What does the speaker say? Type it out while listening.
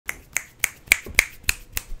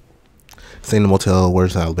Stay in the motel.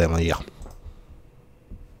 Where's Alabama? Yeah.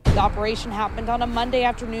 The operation happened on a Monday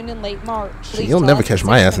afternoon in late March. You'll never catch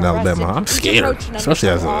my ass in Alabama. I'm scared, especially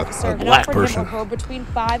as a black person. Between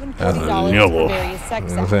 $5 and $40 for various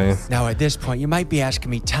sex acts. Now at this point, you might be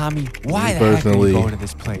asking me, Tommy, why the heck are you going to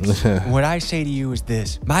this place? What I say to you is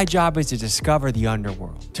this: my job is to discover the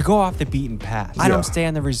underworld, to go off the beaten path. I don't stay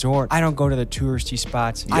in the resort. I don't go to the touristy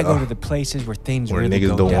spots. I go to the places where things really niggas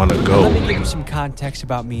go don't down. want to go. Let me give you some context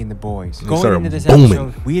about me and the boys. Going into this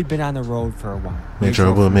episode, we had been on the road for a while.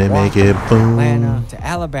 Metro Woman, make it boom. Atlanta to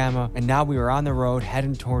Alabama, and now we were on the road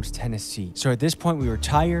heading towards Tennessee. So at this point, we were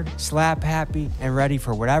tired, slap happy, and ready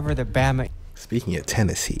for whatever the Bama. Speaking of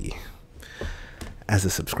Tennessee, as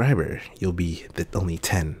a subscriber, you'll be the only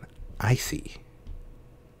 10 I see.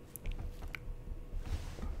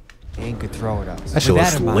 And could throw at us. That shit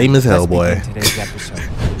was lame as hell, boy. Today's episode.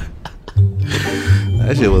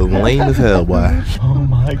 That shit was lame as hell, boy. Oh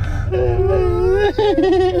my god.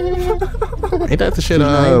 Ain't that the shit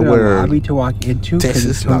where lobby to walk into?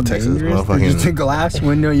 Texas, not Texas, motherfucking. It's a glass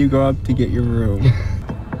window you go up to get your room.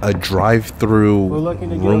 A drive-through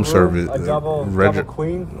room service. A double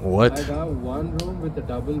queen. What? I got one room with a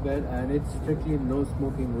double bed, and it's strictly no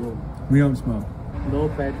smoking room. We don't smoke. No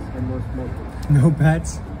pets and no smoking. No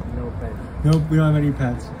pets? No pets. Nope, we don't have any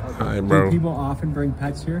pets. Okay. Hi, bro. Do people often bring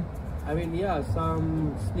pets here? I mean, yeah,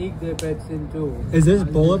 some sneak their pets in too. Is this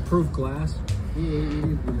bulletproof glass?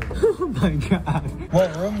 Yeah. Oh my god.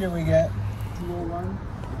 What room did we get? 201.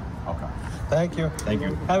 Okay. Thank you. Thank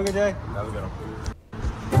you. Have a good day. Have a good one.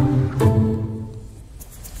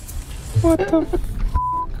 What the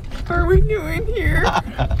f are we doing here?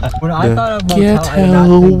 When I thought of motel, I did not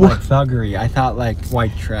think like thuggery. I thought like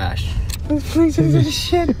white trash. This place is a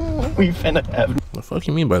shit. We finna have. What the fuck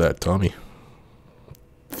you mean by that, Tommy?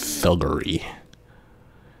 Thuggery.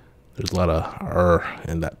 There's a lot of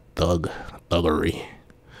in that thuggery.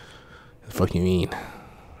 What the fuck you mean?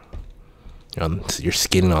 You're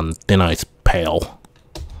skinning on thin ice, pal.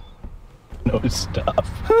 No stuff.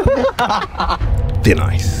 Thin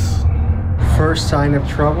ice. First sign of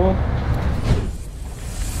trouble.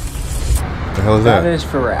 What the hell is That that? is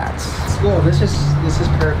for rats. Well, this is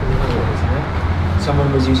paraphernalia, isn't it?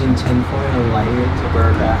 Someone was using tinfoil and lighting it to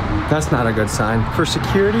burn back. That's not a good sign. For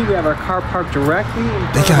security, we have our car parked directly in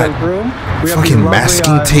front of the room. We have fucking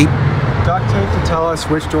masking tape. Duct tape to tell us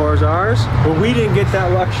which door is ours. Well, we didn't get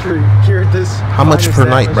that luxury here at this. How much per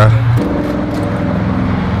night, bruh?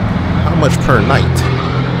 How much per night?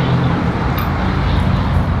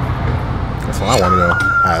 That's what I want to know.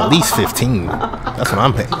 At least 15. That's what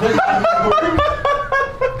I'm paying.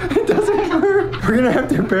 It doesn't work. We're gonna have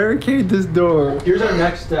to barricade this door. Here's our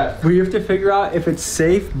next step. We have to figure out if it's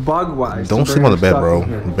safe bug-wise. Don't sleep on the bed, bro.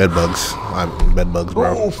 Bed bugs. Bed bugs,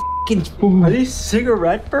 bro. Oh, are these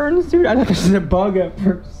cigarette burns, dude? I thought this was a bug at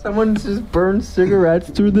first. Someone just burned cigarettes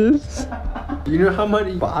through this. You know how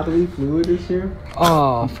much bodily fluid is here?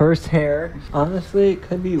 Oh, first hair. Honestly, it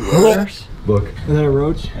could be worse. Look. Is that a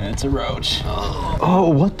roach? It's a roach. Oh,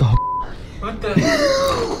 what the? What the?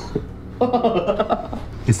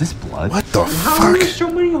 Is this blood? What the How are fuck? there so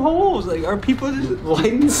many holes? Like, are people just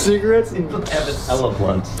lighting cigarettes? Hella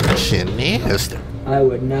blunts. That shit nasty. I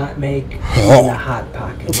would not make a hot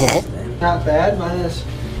pocket. Not bad, minus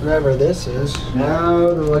whatever this is.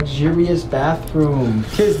 Now the luxurious bathroom.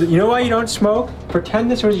 Kids, you know why you don't smoke?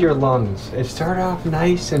 Pretend this was your lungs. It started off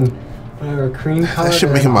nice and whatever, cream color. That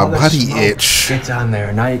shit making my body itch. It's on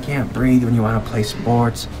there. Now you can't breathe when you want to play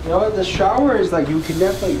sports. You know what? The shower is like, you can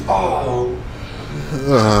definitely,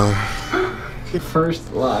 your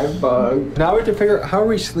first live bug. Now we have to figure out, how are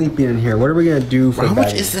we sleeping in here? What are we gonna do for How much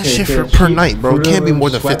bedding? is that shit for per night, bro? It can't be more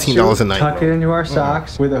than $15 a night, Tuck it bro. into our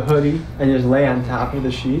socks with a hoodie and just lay on top of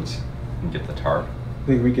the sheets. Get the tarp.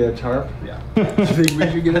 Think we get a tarp? Yeah. Think we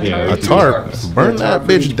should get a tarp? A tarp. Burn that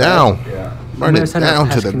bitch down. Yeah. Burn it down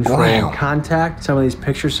to the ground. Contact some of these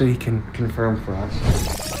pictures so he can confirm for us.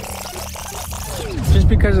 Just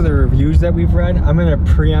because of the reviews that we've read, I'm gonna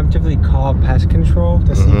preemptively call pest control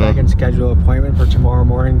to see if I can schedule an appointment for tomorrow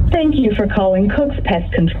morning. Thank you for calling Cook's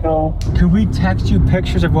Pest Control. Could we text you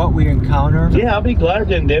pictures of what we encounter? Yeah, I'll be glad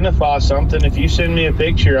to identify something. If you send me a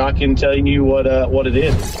picture, I can tell you what it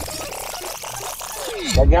is.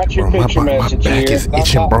 I got your Bro, picture my message back here. is I'm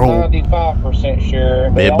itching, about bro. 95% sure.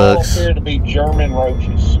 They Bed all bugs. appear to be German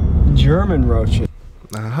roaches. German roaches.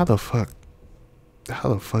 Now, how the fuck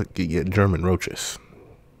you get German roaches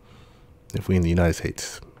if we in the United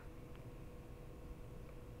States?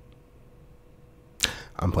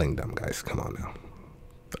 I'm playing dumb, guys. Come on now.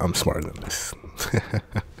 I'm smarter than this.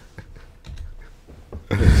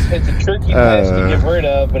 It's a tricky pest to get rid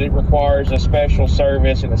of, but it requires a special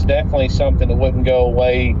service, and it's definitely something that wouldn't go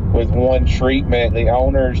away with one treatment. The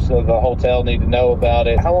owners of the hotel need to know about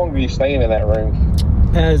it. How long were you staying in that room?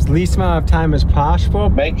 As least amount of time as possible.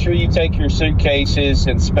 Make sure you take your suitcases,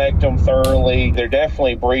 inspect them thoroughly. They're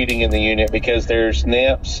definitely breeding in the unit because there's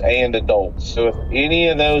nymphs and adults. So if any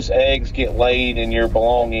of those eggs get laid in your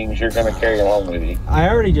belongings, you're going to carry them home with you. I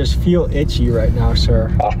already just feel itchy right now,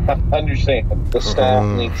 sir. I understand. The staff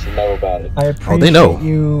needs to know about it. I appreciate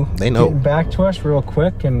you getting back to us real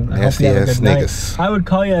quick, and I hope Nasty you have a ass good night. niggas. I would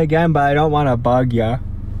call you again, but I don't want to bug you.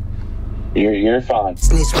 You're fine.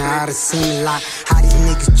 That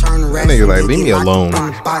nigga like, leave me alone.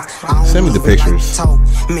 Send me the pictures. All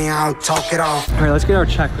right, let's get our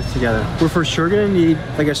checklist together. We're for sure gonna need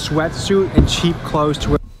like a sweatsuit and cheap clothes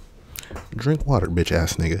to wear. Drink water, bitch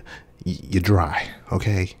ass nigga. You dry,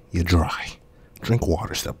 okay? You dry. Drink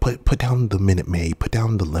water stuff. Put down the Minute Maid. Put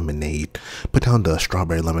down the lemonade. Put down the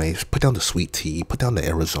strawberry lemonade. Put down the sweet tea. Put down the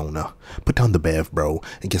Arizona. Put down the Bev, bro,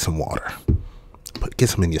 and get some water. Get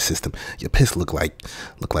some in your system. Your piss look like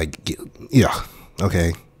yeah,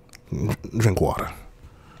 okay. Drink water.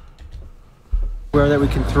 That we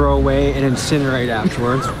can throw away and incinerate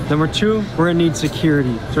afterwards. Number 2, we're gonna need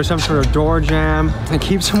security. So some sort of door jam and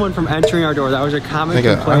keep someone from entering our door. That was a common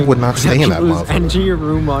complaint. I would not stay in that motherfucker. Enter your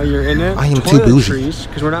room while you're in it. I am too bougie.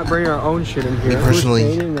 Because we're not bringing our own shit in here. Personally,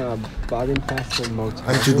 we're staying in a bug-infested motel.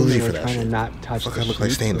 I'm too bougie for we're that trying shit. to not touch the look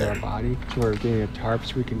like staying there. our body. So we're getting a tarp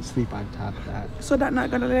so we can sleep on top of that. So that's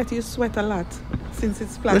not gonna let you sweat a lot since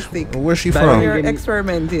it's plastic. Where's she from? You're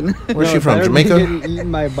experimenting. Where's she from? Jamaica? Getting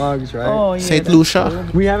eaten by bugs, right? Oh, yeah, St. Lucia?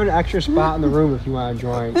 We have an extra spot in the room if you want to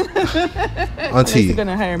join. Auntie, You're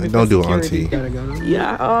gonna hire me don't for do it, security. auntie.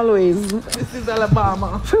 Yeah, always. This is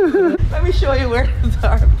Alabama. Let me show you where the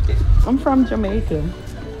tarp is. I'm from Jamaica.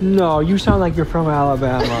 No, you sound like you're from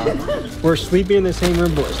Alabama. We're sleeping in the same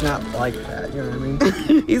room, but it's not like that. You know what I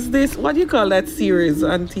mean? Is this, what do you call that series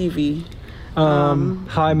on TV?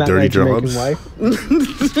 How I Met Dirty My Jamaican Jobs. Wife.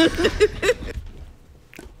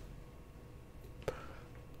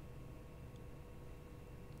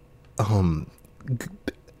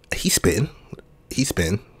 He spin.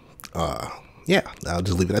 Yeah, I'll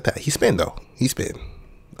just leave it at that. He spin though. He spin.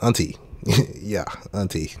 Auntie. Yeah,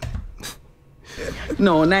 auntie.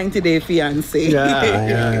 No, 90 Day Fiancé.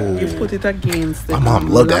 Yeah. You put it against it. My mom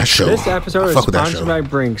loved that show. This episode is sponsored by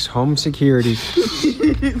Brinks Home Security.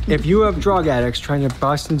 If you have drug addicts trying to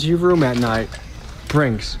bust into your room at night,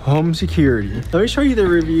 Brinks Home Security. Let me show you the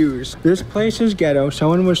reviews. This place is ghetto.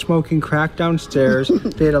 Someone was smoking crack downstairs.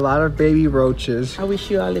 They had a lot of baby roaches. I wish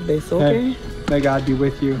you all the best, okay? May God be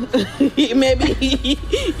with you. Maybe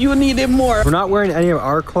you need it more. We're not wearing any of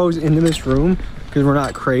our clothes into this room because we're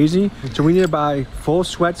not crazy. So we need to buy full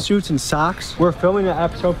sweatsuits and socks. We're filming an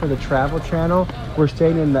episode for the Travel Channel. We're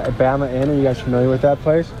staying in the Alabama Inn. Are you guys familiar with that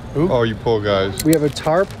place? Oh, you poor guys. We have a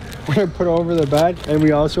tarp we're gonna put over the bed, and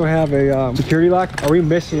we also have a security lock. Are we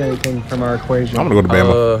missing anything from our equation? I'm gonna go to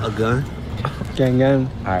Bama. A gun? Gang, gang.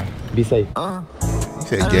 All right, be safe. You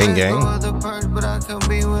said gang, gang.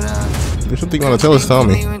 There's something you want to tell us, tell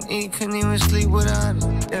me. I'm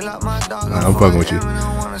fucking with you.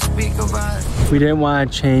 We didn't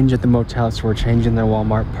want to change at the motel, so we're changing the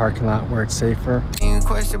Walmart parking lot where it's safer.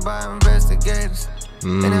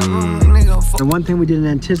 The one thing we didn't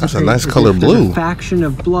anticipate That's a nice is color there's blue. a faction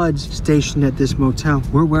of Bloods stationed at this motel.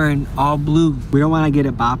 We're wearing all blue. We don't want to get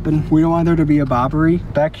it bopping. We don't want there to be a bobbery.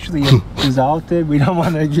 Actually, exalted. We don't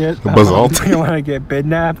want to get Basalted. We don't want to get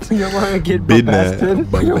bidnapped. We don't want to get Bidnapped.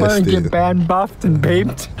 bested. We don't want to get bad buffed and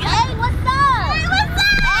babed. Hey, what's up? Hey, what's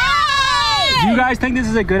up? Hey! Do you guys think this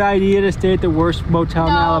is a good idea to stay at the worst motel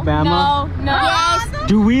in Alabama? No. Yes.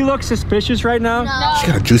 Do we look suspicious right now? No. She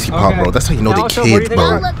got a juicy pop, bro. That's how you know they Also, what do you kids, think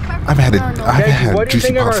bro. of- I've had What do you juicy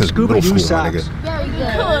think of pops our since middle Scooby-Doo school, my socks? nigga. Very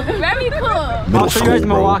good. Very cool. Middle I'll show you guys school,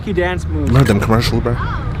 bro. Milwaukee dance moves. Remember them commercials, bro?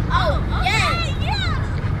 Oh, yeah.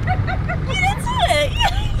 Get into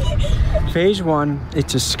it. Phase 1 is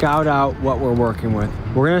to scout out what we're working with.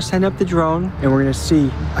 We're gonna send up the drone and we're gonna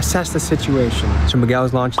assess the situation. So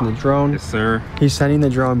Miguel's launching the drone. Yes, sir. He's sending the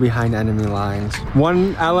drone behind enemy lines.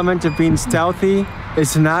 One element of being stealthy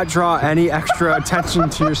is to not draw any extra attention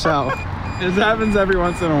to yourself. This happens every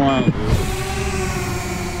once in a while, dude.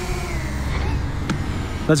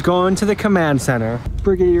 Let's go into the command center.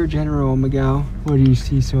 Brigadier General Miguel, what do you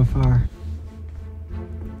see so far?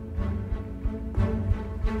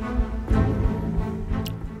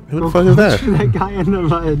 Who the fuck is that? That guy on the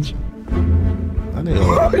ledge. I didn't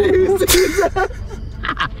know.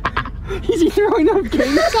 Is he throwing up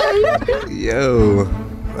gang signs? Yo,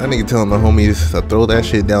 That nigga telling the homies to throw that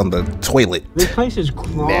shit down the toilet. This place is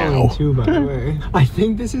crawling too, by the way. I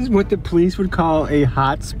think this is what the police would call a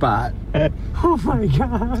hot spot. Oh my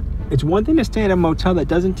god. It's one thing to stay at a motel that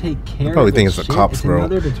doesn't take care probably of think it's the cops, it's bro.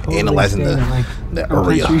 another to totally Analyzing stay in, like, the a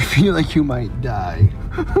place area. where you feel like you might die.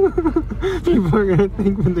 People are gonna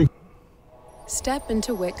think when they Step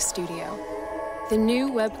into Wix Studio, the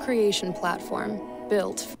new web creation platform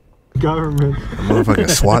built government. A motherfucking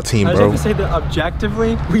SWAT team, I bro. was have to say that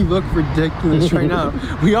objectively, we look ridiculous right now.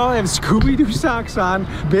 We all have Scooby-Doo socks on,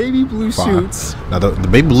 baby blue suits. Now the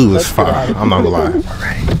baby blue is fire. I'm not gonna lie.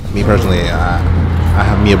 Alright. Me personally, I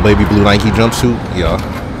have me a baby blue Nike jumpsuit. Yeah.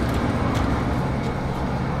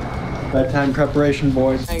 Bedtime preparation,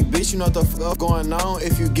 boys. Hey, bitch, you know what the fuck going on?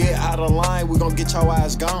 If you get out of line, we gon' get your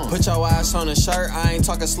ass gone. Put your ass on a shirt, I ain't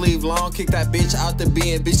talking sleeve long. Kick that bitch out the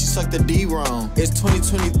B and bitch, she suck the D wrong. It's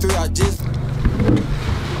 2023, I just...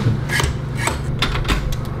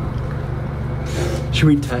 Should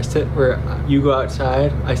we test it where you go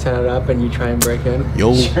outside, I set it up, and you try and break in?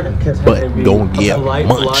 Yo, Sure, but don't get light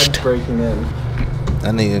munched. blood breaking in.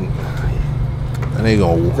 That nigga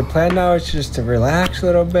gonna... The plan now is just to relax a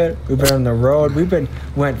little bit. We've been on the road.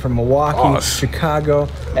 Went from Milwaukee, Chicago,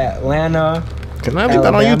 Atlanta, Can I leave Alabama.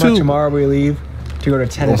 that on YouTube? Tomorrow we leave to go to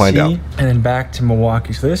Tennessee find out. and then back to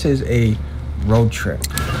Milwaukee. So this is a road trip.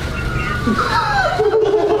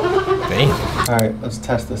 Damn. All right, let's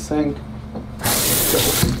test the sink.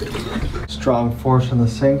 Strong force on the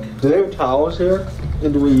sink. Do they have towels here?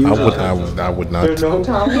 And do we use I would not. There's no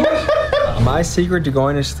towels? My secret to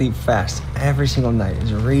going to sleep fast every single night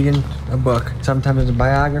is reading a book. Sometimes it's a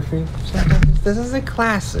biography. Sometimes this is a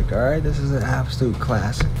classic, all right? This is an absolute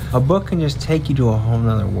classic. A book can just take you to a whole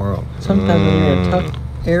nother world. Sometimes when you're in a tough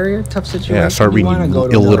area, tough situation, Yeah, start reading, you you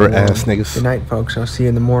illiterate ass niggas. Good night, folks. I'll see you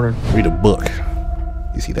in the morning. Read a book.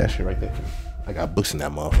 You see that shit right there? I got books in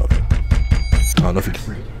that motherfucker. I don't know if you can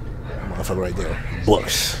read it. That motherfucker right there.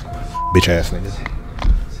 Books. Bitch ass niggas.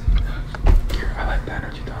 I like that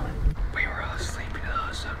energy, darling. We were all sleeping and all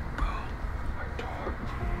of a sudden, boom, our door.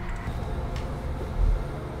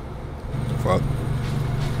 Fuck.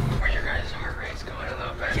 Were your guys' heart rates going a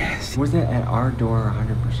little bit? Yes. Was it at our door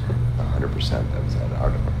 100%? 100% that was at our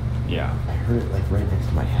door. Yeah. I heard it like right next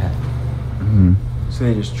to my head. Mm-hmm. So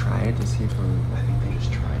they just tried it to see if I think they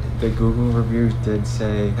just tried it. the Google reviews did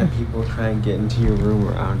say that people try and get into your room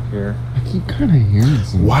around here. I keep kind of hearing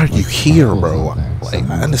some. Why are you here, bro? Like,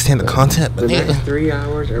 I understand the content, but The next 3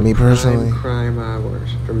 hours are me personally, crime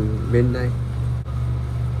hours from midnight.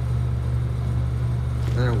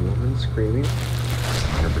 Is that a woman screaming?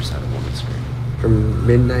 100% a woman screaming. From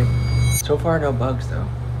midnight. So far, no bugs though,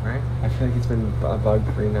 right? I feel like it's been a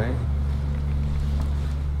bug-free night.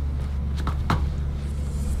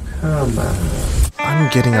 Come on.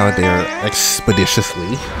 I'm getting out of there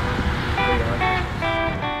expeditiously.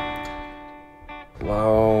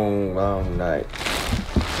 Long, long night.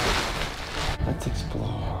 Let's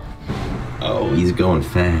explore. Oh, he's going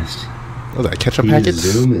fast. Was that ketchup He's packets?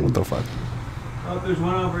 zooming. What the fuck? Oh, there's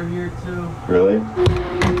one over here too. Really?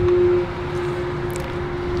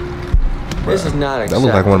 This is not That acceptable.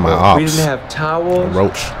 looked like one of my ops. We didn't have towels.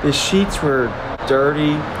 Roach. The sheets were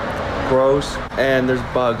dirty, gross, and there's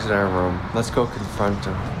bugs in our room. Let's go confront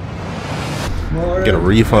them. Get a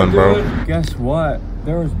refund, bro. Guess what?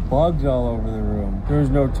 There was bugs all over the room. There was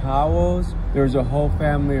no towels. There was a whole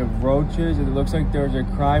family of roaches. It looks like there was a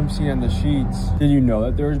crime scene on the sheets. Did you know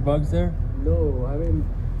that there was bugs there? No, I mean,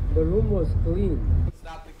 the room was clean.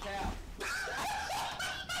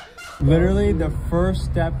 Literally, the first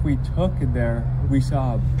step we took in there, we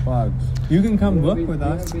saw bugs. You can come look with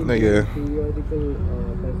us. Nigga. Periodical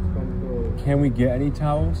pest control. Can we get any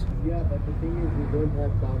towels? Yeah, but the thing is, we don't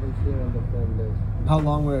have towels here on the front desk. How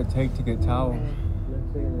long would it take to get towels?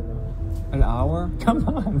 Let's say An hour? Come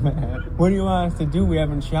on, man. What do you want us to do? We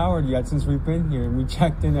haven't showered yet since we've been here. We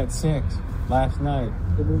checked in at 6 last night.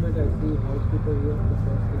 the moment I see housekeeper here, the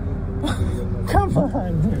first thing you do is Come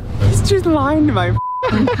on, dude. He's just lying to my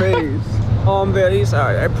face. Oh, I'm very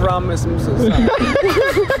sorry. I promise I'm so sorry.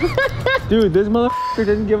 Dude, this motherfucker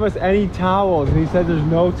didn't give us any towels, and he said there's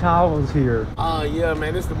no towels here. Oh, yeah,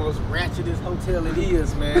 man. This is the most ratchetest hotel it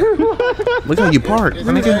is, man. Look how you park, It's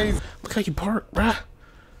nigga. crazy. Look how you park, bruh.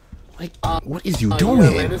 Like, what is you Oh, doing? yeah,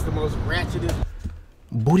 man. This is the most ratchetest.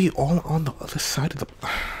 Booty all on the other side of the...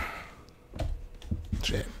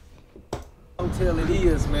 Shit. Hotel it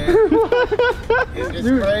is, man. It's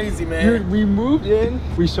Dude, crazy, man. Dude, we moved in,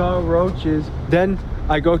 we saw roaches, then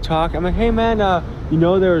I go talk, I'm like, hey man, you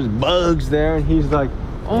know there's bugs there, and he's like,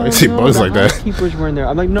 oh, I see no, bugs the like that. housekeepers were in there.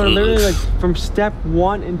 I'm like, no, literally, like, from step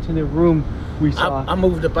 1 into the room, we saw. I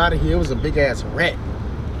moved up out of here. It was a big ass rat.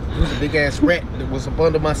 There was a big ass rat that was up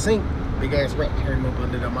under my sink. Big ass rat came up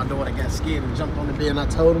under there. My daughter got scared and jumped on the bed, and I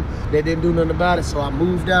told them they didn't do nothing about it. So I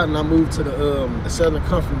moved out and I moved to the Southern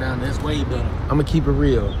Comfort down there. It's way better. I'm gonna keep it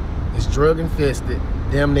real. It's drug infested.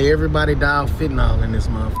 Damn near everybody died of fentanyl in this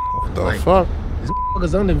motherfucker. What the fuck? This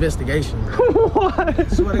motherfucker's under investigation, bro.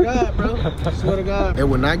 What? Swear to God, bro. Swear to God. They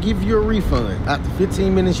will not give you a refund. After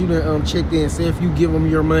 15 minutes, you done checked in. Say if you give them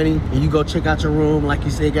your money and you go check out your room, like you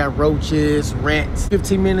say, got roaches, rats.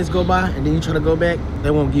 15 minutes go by and then you try to go back, they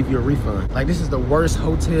won't give you a refund. Like, this is the worst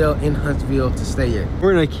hotel in Huntsville to stay at.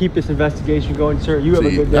 We're gonna keep this investigation going, sir. You have a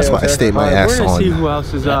good day. That's why I stayed my ass on. We're gonna see who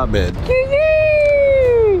else is up. Bed.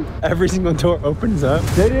 Every single door opens up.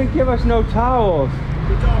 They didn't give us no towels.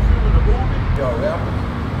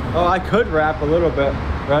 Oh, I could rap a little bit.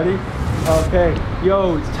 Ready? Okay.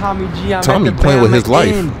 Yo, it's Tommy G. I'm Tommy at the playing with his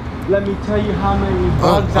life. Let me tell you how many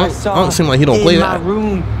bugs I saw don't seem like he don't play in that. my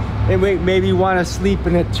room. It made me want to sleep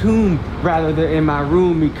in a tomb rather than in my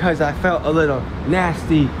room because I felt a little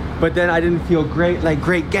nasty. But then I didn't feel great, like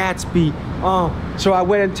Great Gatsby. So I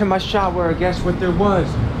went into my shower and guess what there was?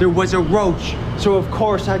 There was a roach. So of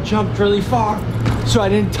course I jumped really far. So I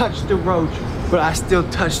didn't touch the roach, but I still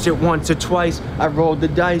touched it once or twice. I rolled the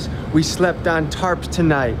dice. We slept on tarps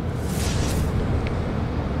tonight.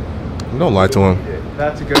 Don't lie to him.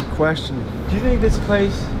 That's a good question. Do you think this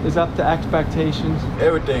place is up to expectations?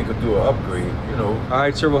 Everything could do an upgrade, you know. All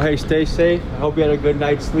right, sir. Well, hey, stay safe. I hope you had a good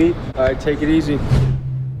night's sleep. All right, take it easy.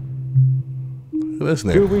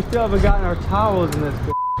 Listen, dude, we still haven't gotten our towels in this.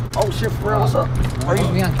 Oh shit, for real, what's up?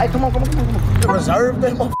 Hey, come on. Reserve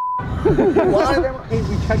them. Hey,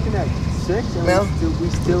 we checked in at 6 and we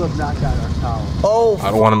still have not got our towels. Oh,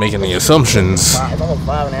 I don't want to make any assumptions. It's almost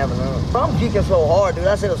 5 in the afternoon. I'm geeking so hard, dude.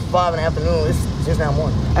 I said it was 5 in the afternoon. It's just now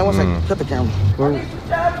morning. And once I cut the camera.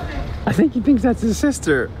 I think he thinks that's his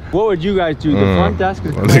sister. What would you guys do? The front desk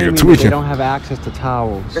is claiming that they don't have access to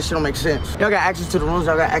towels. That shit don't make sense. Y'all got access to the rooms,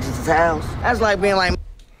 y'all got access to towels. That's like being like...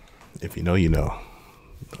 If you know, you know.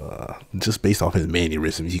 Just based off his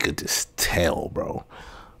mannerisms, you could just tell, bro.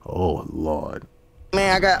 Oh, Lord.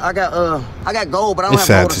 Man, I got gold, but I don't it's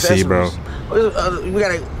have gold sad to see, bro. We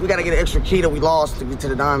gotta get an extra key that we lost to get to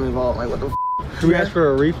the diamond vault. Like, what the f? Do we ask for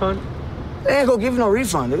a refund? They ain't gonna give you no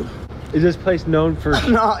refund, dude. Is this place known for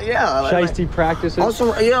no, yeah, shiesty practices?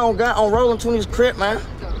 On Rolling 20's crib, man.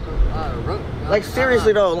 Like,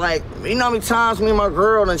 seriously though, like, you know how many times me and my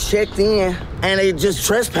girl done checked in and they just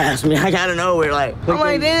trespassed me. I gotta know where, like, I'm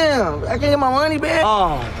like, damn, I can't get my money back.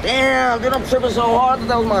 Oh, damn, dude, I'm tripping so hard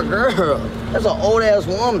that was my girl. That's an old ass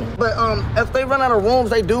woman. But if they run out of rooms,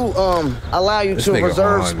 they do allow you to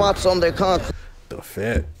reserve spots on their contract. The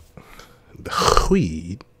fat, the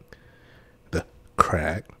weed, the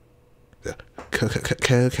crack, the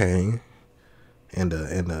cocaine, and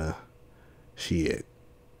the shit.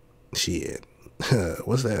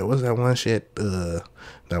 What's that one shit? That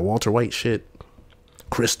Walter White shit?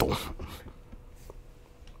 Crystal.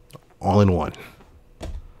 All in one.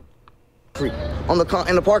 In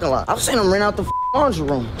the parking lot. I've seen him rent out the laundry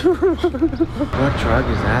room. What drug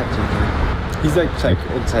is that, dude? He's like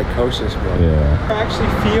in psychosis, bro. Yeah. I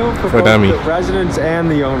actually feel for both the residents and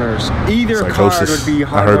the owners. Either card would be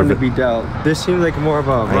hard one to be dealt. This seems like more of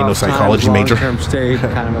a rough psychology major. Long-term stay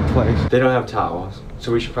kind of a place. They don't have towels,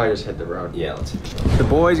 so we should probably just hit the road. Yeah, let's hit the road. The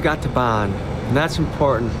boys got to bond, and that's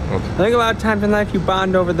important. Okay. I think a lot of times in life you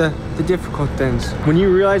bond over the difficult things. When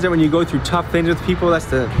you realize that when you go through tough things with people, that's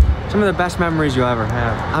some of the best memories you'll ever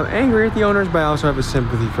have. I'm angry at the owners, but I also have a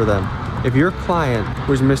sympathy for them. If your client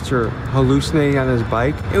was Mr. Hallucinating on his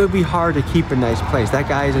bike, it would be hard to keep a nice place. That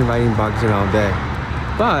guy is inviting bugs in all day.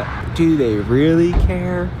 But do they really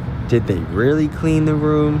care? Did they really clean the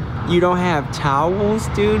room? You don't have towels,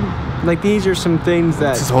 dude? Like, these are some things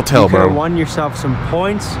that this hotel, you could have won yourself some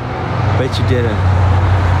points, but you didn't.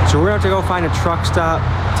 So we're gonna have to go find a truck stop,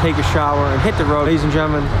 take a shower, and hit the road. Ladies and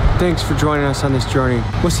gentlemen, thanks for joining us on this journey.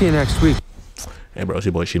 We'll see you next week. Hey, bro, it's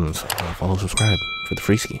your boy Sheedums. Follow, subscribe for the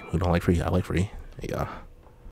free ski. Who don't like free? I like free. Yeah.